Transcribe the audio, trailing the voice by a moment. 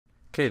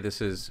Okay,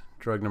 this is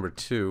drug number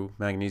 2,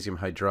 magnesium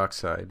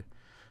hydroxide,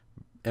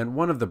 and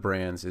one of the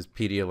brands is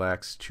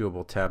Pedia-Lax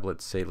chewable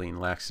tablet saline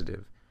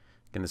laxative.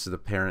 Again, this is the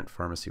Parent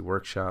Pharmacy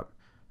Workshop,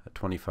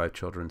 25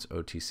 children's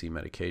OTC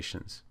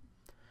medications.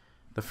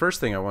 The first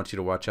thing I want you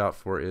to watch out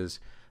for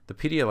is the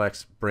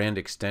Pedia-Lax brand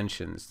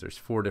extensions. There's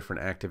 4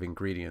 different active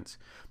ingredients.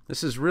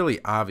 This is really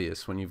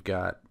obvious when you've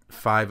got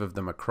 5 of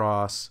them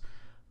across.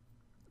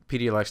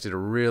 Pedia-Lax did a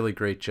really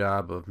great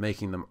job of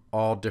making them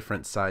all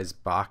different size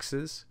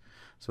boxes,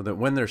 so that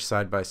when they're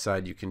side by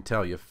side you can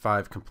tell you have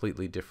 5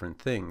 completely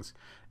different things.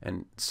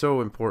 And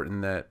so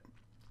important that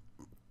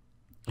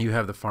you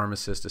have the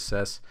pharmacist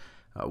assess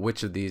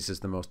which of these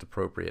is the most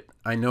appropriate.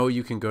 I know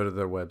you can go to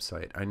their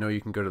website. I know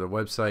you can go to their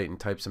website and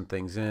type some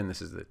things in.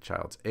 This is the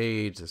child's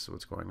age, this is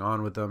what's going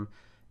on with them,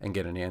 and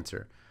get an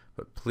answer.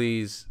 But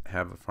please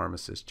have a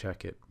pharmacist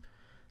check it.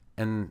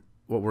 And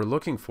what we're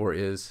looking for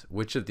is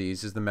which of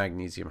these is the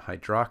magnesium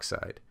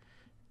hydroxide.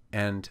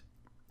 And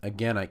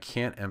again, I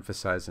can't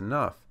emphasize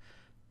enough,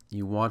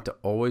 you want to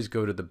always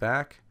go to the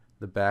back.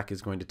 The back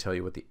is going to tell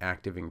you what the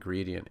active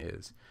ingredient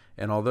is.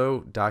 And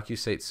although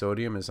docusate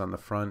sodium is on the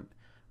front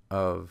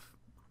of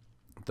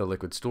the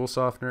liquid stool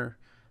softener,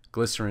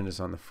 glycerin is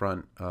on the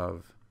front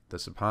of the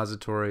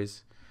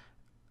suppositories,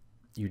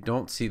 you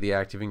don't see the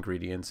active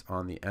ingredients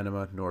on the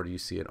enema, nor do you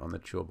see it on the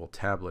chewable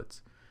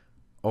tablets.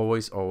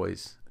 Always,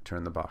 always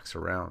turn the box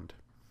around.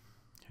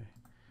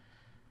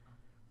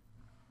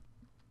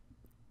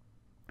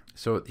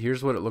 So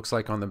here's what it looks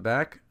like on the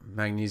back.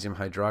 Magnesium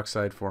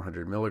hydroxide,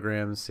 400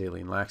 milligrams,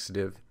 saline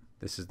laxative.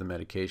 This is the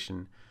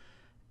medication.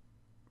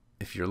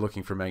 If you're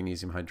looking for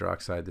magnesium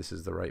hydroxide, this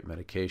is the right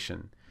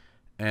medication.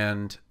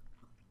 And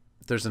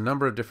there's a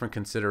number of different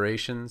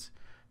considerations.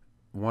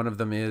 One of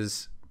them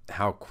is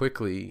how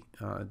quickly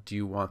do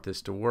you want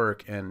this to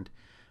work? And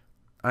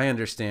I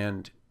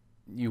understand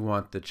you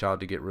want the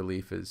child to get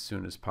relief as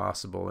soon as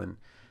possible. And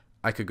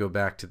I could go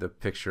back to the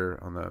picture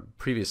on the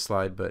previous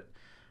slide, but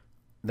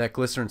that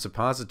glycerin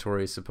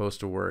suppository is supposed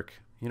to work,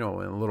 in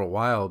a little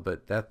while,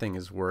 but that thing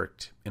has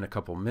worked in a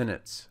couple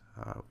minutes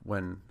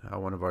when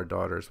one of our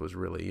daughters was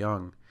really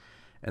young.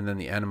 And then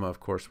the enema,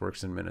 of course,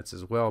 works in minutes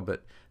as well,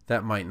 but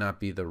that might not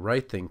be the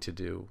right thing to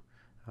do,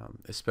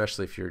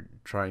 especially if you're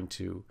trying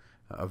to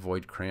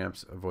avoid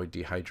cramps, avoid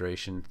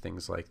dehydration,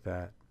 things like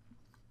that.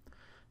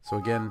 So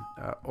again,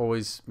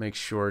 always make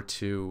sure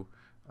to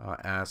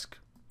ask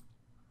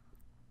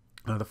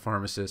the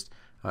pharmacist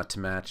to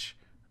match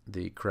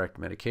the correct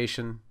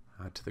medication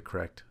to the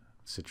correct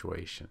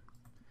situation.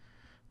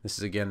 This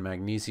is again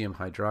magnesium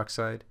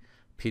hydroxide,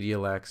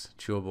 Pedia-Lax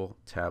chewable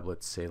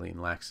tablet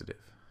saline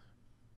laxative.